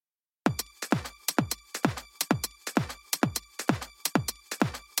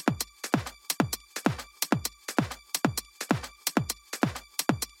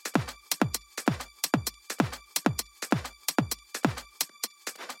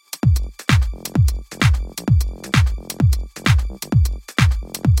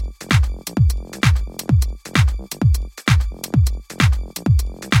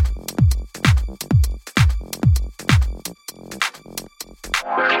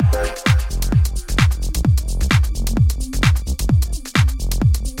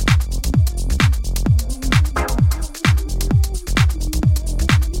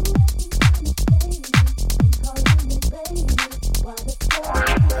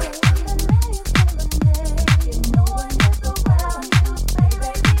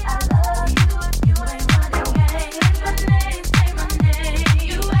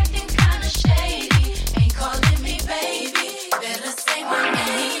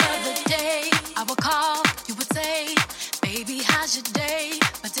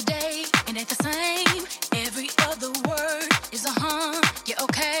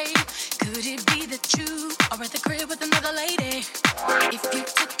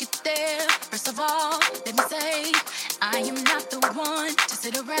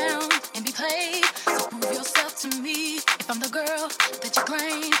sit around and be played. So prove yourself to me. If I'm the girl that you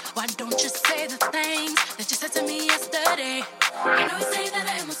claim, why don't you say the things that you said to me yesterday? I know you say that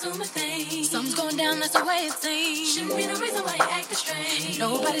I am assuming things. Something's going down, that's the way it seems. Shouldn't be no reason why you acting strange.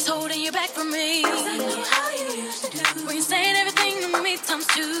 Nobody's holding you back from me. 'Cause I know how you used to do. When you're saying everything to me times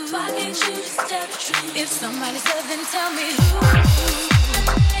two. Why can't you just tell the truth? If somebody said, then tell me who.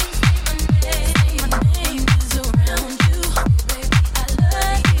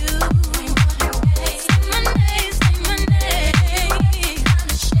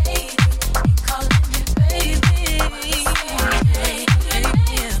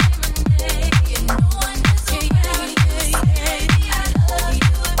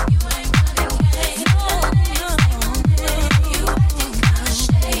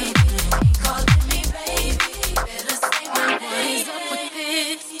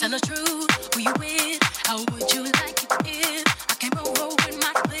 Tell the truth, who you with? How would you like it if I came over with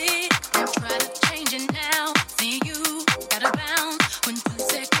my clique? Don't try to change it now. Seeing you got a bounce when 2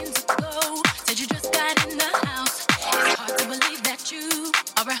 seconds ago said you just got in the house. It's hard to believe that you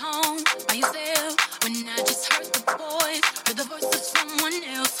are at home by yourself when I just heard the voice of someone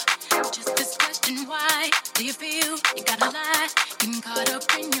else. Just this question, why do you feel you gotta lie? Getting caught up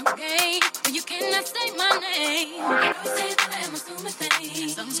in your game, but you cannot say my name. I know you say that I am assuming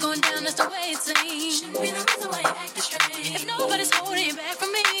things. Something's going down, that's the way it seems. Shouldn't be no reason why you acting strange. If nobody's holding you back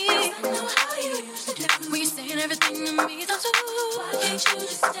from me, 'cause I know how you used to do. When you're saying everything to me, don't you? Why can't you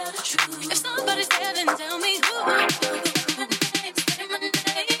just tell the truth? If somebody's there, then tell